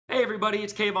everybody,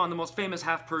 it's Kayvon, the most famous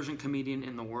half-Persian comedian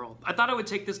in the world. I thought I would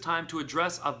take this time to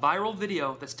address a viral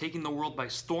video that's taking the world by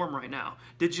storm right now.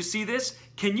 Did you see this?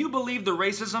 Can you believe the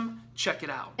racism? Check it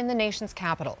out. In the nation's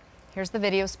capital. Here's the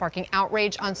video sparking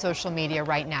outrage on social media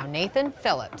right now. Nathan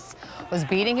Phillips was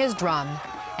beating his drum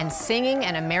and singing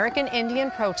an American Indian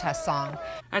protest song.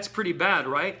 That's pretty bad,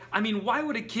 right? I mean, why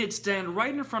would a kid stand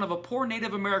right in front of a poor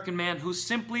Native American man who's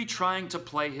simply trying to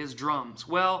play his drums?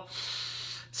 Well,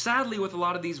 sadly, with a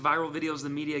lot of these viral videos the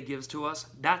media gives to us,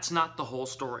 that's not the whole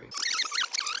story.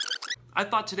 I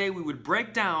thought today we would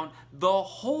break down the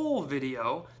whole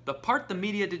video, the part the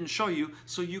media didn't show you,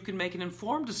 so you can make an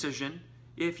informed decision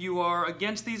if you are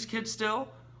against these kids still,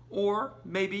 or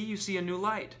maybe you see a new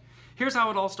light. Here's how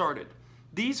it all started.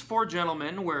 These four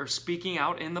gentlemen were speaking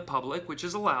out in the public, which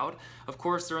is allowed. Of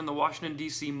course, they're in the Washington,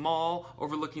 D.C. Mall,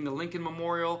 overlooking the Lincoln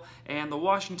Memorial and the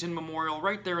Washington Memorial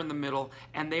right there in the middle,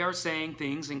 and they are saying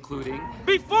things including,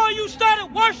 before you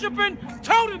started worshiping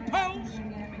totem poles,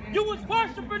 you was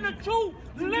worshiping the true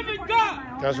living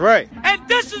God. That's right. And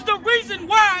this is the reason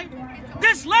why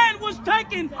this land was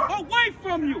taken away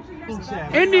from you.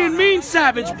 Indian means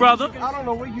savage, brother. I don't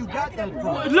know where you got that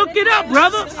from. Look it up,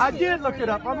 brother. I did look it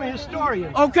up. I'm a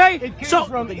historian. Okay. It came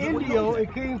from Indio.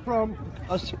 It came from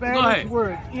a Spanish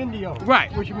word, Indio.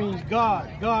 Right. Which means God.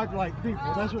 God-like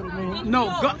people. That's what it means. No,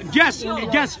 God, yes,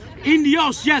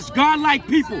 Indios, yes, God-like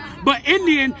people. But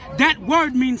Indian, that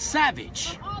word means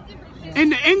savage. In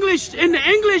the English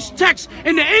text,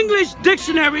 in the English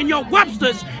dictionary, in your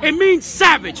Webster's, it means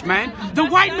savage, man. The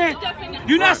white man,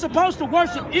 you're not supposed to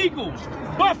worship eagles,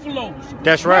 buffaloes,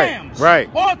 that's right, rams, right,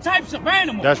 all types of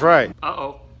animals. That's right.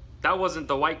 uh-oh, that wasn't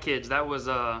the white kids, that was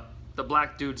the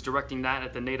black dudes directing that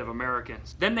at the Native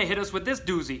Americans. Then they hit us with this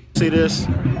doozy. See this?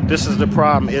 This is the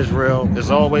problem, Israel.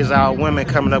 It's always our women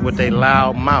coming up with their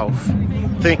loud mouth,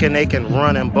 thinking they can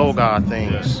run and bogart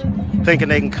things, thinking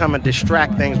they can come and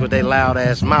distract things with their loud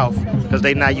ass mouth because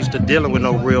they not used to dealing with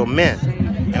no real men.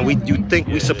 And you think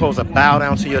we supposed to bow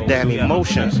down to your damn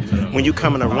emotions when you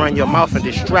coming to run your mouth and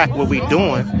distract what we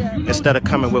doing instead of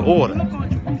coming with order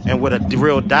and with a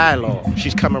real dialogue.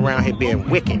 She's coming around here being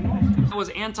wicked. That was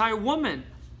anti-woman.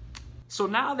 So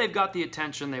now they've got the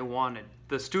attention they wanted.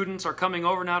 The students are coming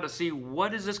over now to see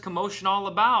what is this commotion all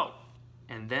about.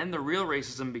 And then the real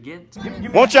racism begins.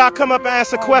 Won't y'all come up and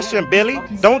ask a question, Billy?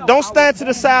 Don't stand to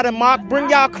the side and mock. Bring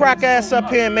y'all crack ass up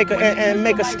here and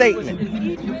make a statement.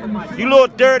 You little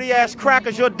dirty ass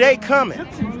crackers, your day coming.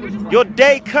 Your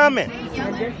day coming.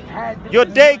 Your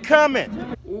day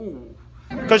coming.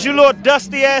 Cause you little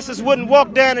dusty asses wouldn't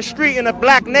walk down the street in a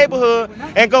black neighborhood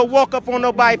and go walk up on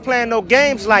nobody playing no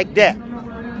games like that.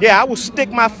 Yeah, I will stick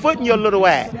my foot in your little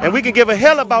ass. And we can give a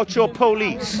hell about your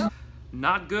police.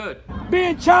 Not good.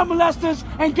 Being child molesters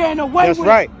and getting away with it. That's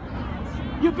right.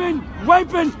 You've been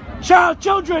raping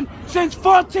children since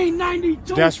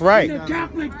 1492. That's right. In the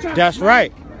Catholic Church. That's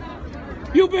right.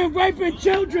 You've been raping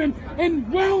children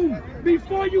in Rome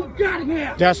before you got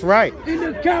here. That's right. In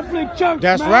the Catholic Church.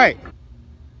 That's man. right.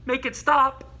 Make it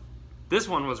stop. This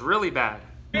one was really bad.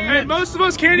 And most of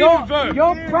us can't even vote.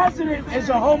 Your president is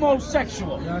a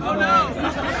homosexual. Oh no.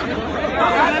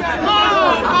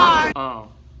 Oh,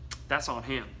 that's on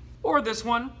him. Or this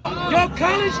one. Your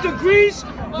college degrees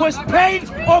was paid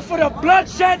off of the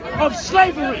bloodshed of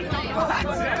slavery.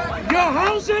 Your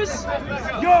houses,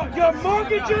 your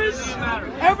mortgages,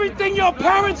 everything your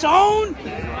parents own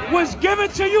was given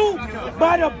to you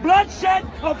by the bloodshed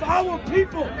of our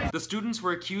people. The students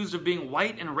were accused of being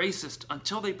white and racist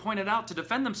until they pointed out to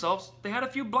defend themselves they had a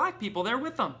few black people there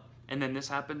with them. And then this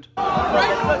happened. Oh,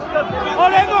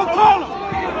 they're gonna call him.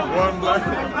 One black.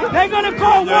 They're gonna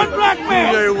call one black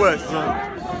man. Kanye West, son.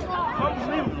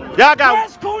 Y'all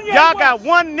got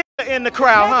one nigga in the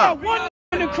crowd, huh? One nigga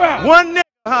in the crowd. One nigga,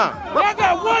 huh? Y'all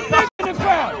got one nigga in the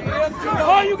crowd.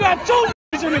 Oh, you got two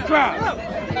niggas in the crowd.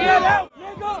 Get out,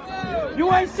 nigga.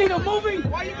 You ain't seen the movie?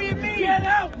 Why you being mean? Get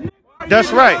out, nigga.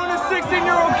 That's right. When a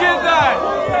 16-year-old kid died.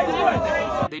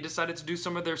 They decided to do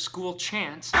some of their school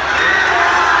chants. Look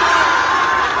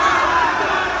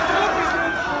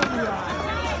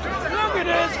at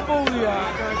this foolia.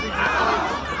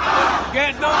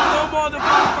 Get no more than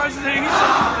 5 person thing. He's a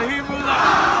Hebrew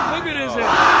life. Look at this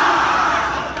here.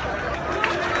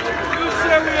 You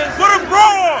serious? Put a bra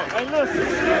on! Hey, listen.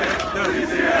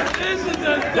 This is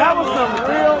That was some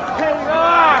real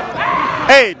chaos.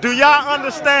 Hey, do y'all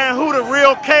understand who the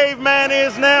real caveman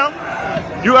is now?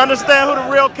 You understand who the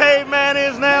real caveman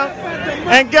is now?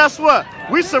 And guess what?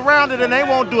 We surrounded and they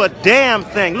won't do a damn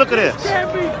thing. Look at this.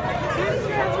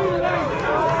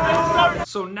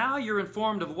 So now you're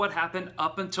informed of what happened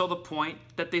up until the point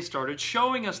that they started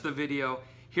showing us the video.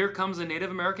 Here comes a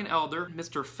Native American elder,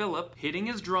 Mr. Phillip, hitting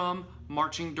his drum,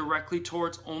 marching directly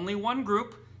towards only one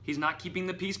group. He's not keeping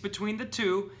the peace between the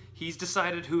two. He's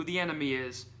decided who the enemy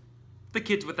is. The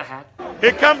kids with the hat.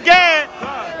 Here come Gad!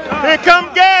 Here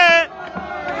come Gad!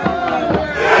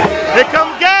 Here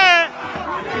come Gad!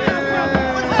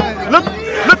 Look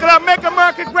at our Make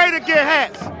America Great Again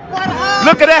hats.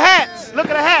 Look at the hats. Look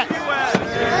at the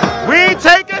hats. We ain't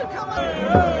taking.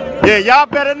 Yeah, y'all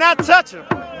better not touch them.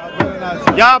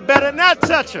 Y'all better not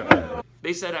touch them.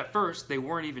 They said at first they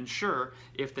weren't even sure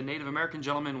if the Native American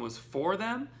gentleman was for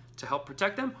them, to help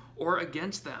protect them, or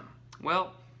against them.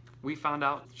 Well, we found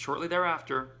out shortly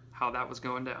thereafter how that was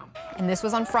going down. And this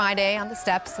was on Friday on the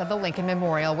steps of the Lincoln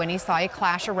Memorial when he saw a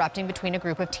clash erupting between a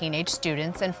group of teenage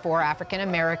students and 4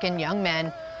 African-American young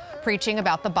men preaching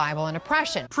about the Bible and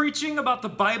oppression. Preaching about the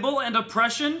Bible and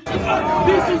oppression?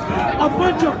 This is a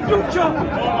bunch of future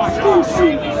school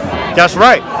shooters. That's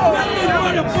right.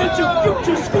 A bunch of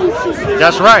future school shooters.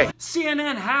 That's right.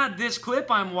 CNN had this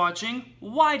clip I'm watching.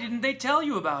 Why didn't they tell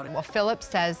you about it? Well, Phillips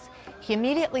says he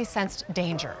immediately sensed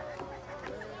danger.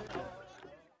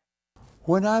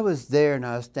 When I was there and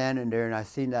I was standing there and I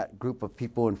seen that group of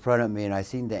people in front of me and I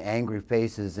seen the angry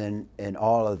faces and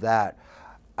all of that,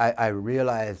 I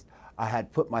realized I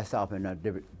had put myself in a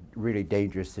really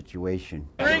dangerous situation.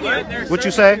 What you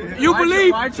say? You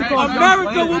believe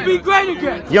America will be great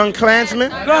again? Young Klansman?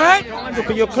 Go ahead.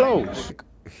 Look at your clothes.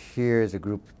 Here's a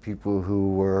group of people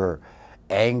who were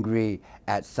angry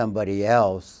at somebody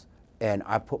else, and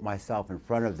I put myself in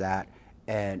front of that,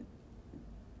 and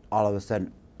all of a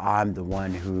sudden I'm the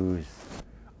one who's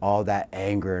all that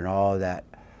anger and all that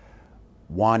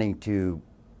wanting to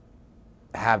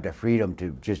have the freedom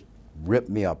to just rip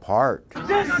me apart.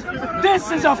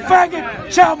 This is a faggot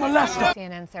child molester.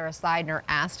 CNN's Sarah Seidner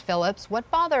asked Phillips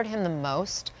what bothered him the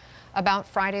most about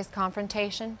Friday's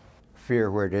confrontation.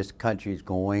 Fear where this country's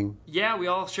going. Yeah, we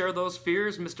all share those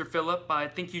fears, Mr. Phillip. I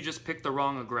think you just picked the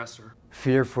wrong aggressor.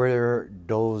 Fear for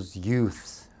those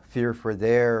youths. Fear for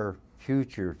their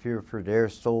future. Fear for their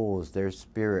souls, their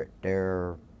spirit,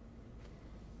 their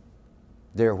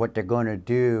what they're going to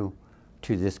do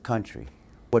to this country.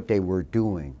 What they were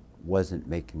doing wasn't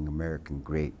making America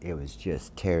great. It was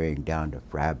just tearing down the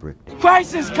fabric.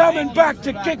 Christ is coming back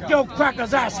to kick your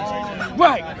crackers' asses.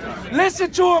 Right. Listen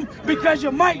to him because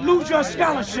you might lose your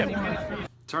scholarship.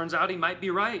 Turns out he might be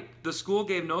right. The school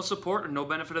gave no support or no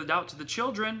benefit of the doubt to the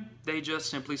children. They just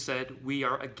simply said, we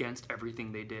are against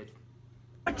everything they did.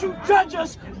 But you judge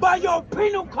us by your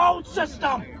penal code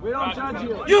system. We don't judge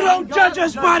you. You don't judge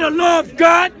us by the law of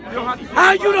God.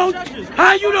 How you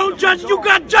don't judge? You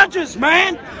got judges,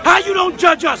 man. How you don't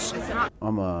judge us?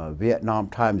 I'm a Vietnam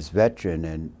Times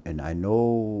veteran, and I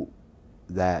know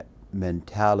that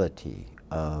mentality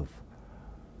of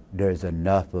there's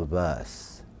enough of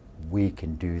us. We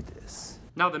can do this.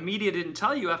 Now, the media didn't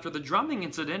tell you after the drumming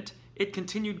incident, it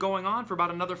continued going on for about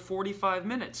another 45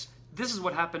 minutes. This is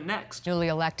what happened next. Newly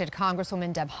elected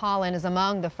Congresswoman Deb Haaland is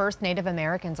among the first Native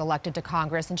Americans elected to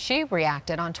Congress, and she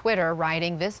reacted on Twitter,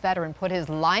 writing, "This veteran put his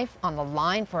life on the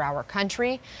line for our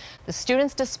country. The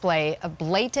students' display of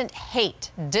blatant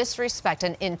hate, disrespect,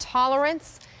 and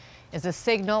intolerance is a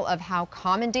signal of how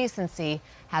common decency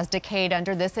has decayed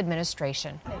under this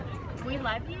administration." We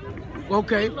love you.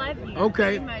 Okay. We love you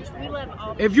Okay. very much. We love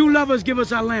all. If you love us, give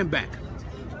us our land back.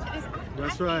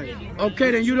 That's right.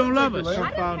 Okay, then you don't love us.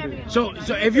 So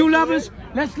if you love us,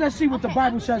 let's see what the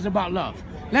Bible says about love.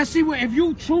 Let's see what, if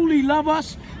you truly love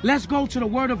us, let's go to the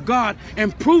Word of God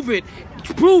and prove it.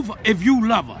 Prove if you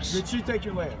love us. Did she take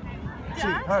your land?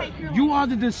 You are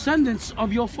the descendants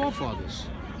of your forefathers.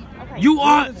 You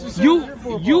are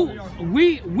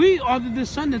we are the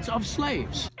descendants of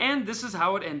slaves. And this is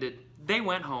how it ended. They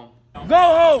went home. Go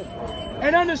home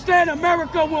and understand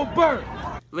America will burn.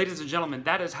 Ladies and gentlemen,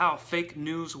 that is how fake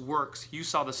news works. You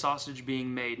saw the sausage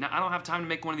being made. Now, I don't have time to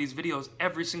make one of these videos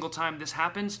every single time this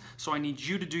happens, so I need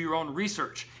you to do your own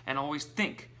research and always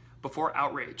think before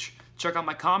outrage. Check out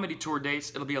my comedy tour dates.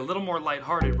 It'll be a little more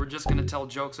lighthearted. We're just gonna tell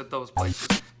jokes at those places.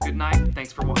 Good night,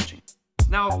 thanks for watching.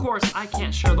 Now, of course, I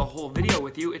can't share the whole video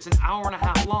with you. It's an hour and a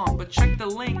half long, but check the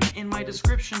link in my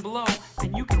description below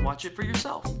and you can watch it for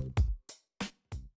yourself.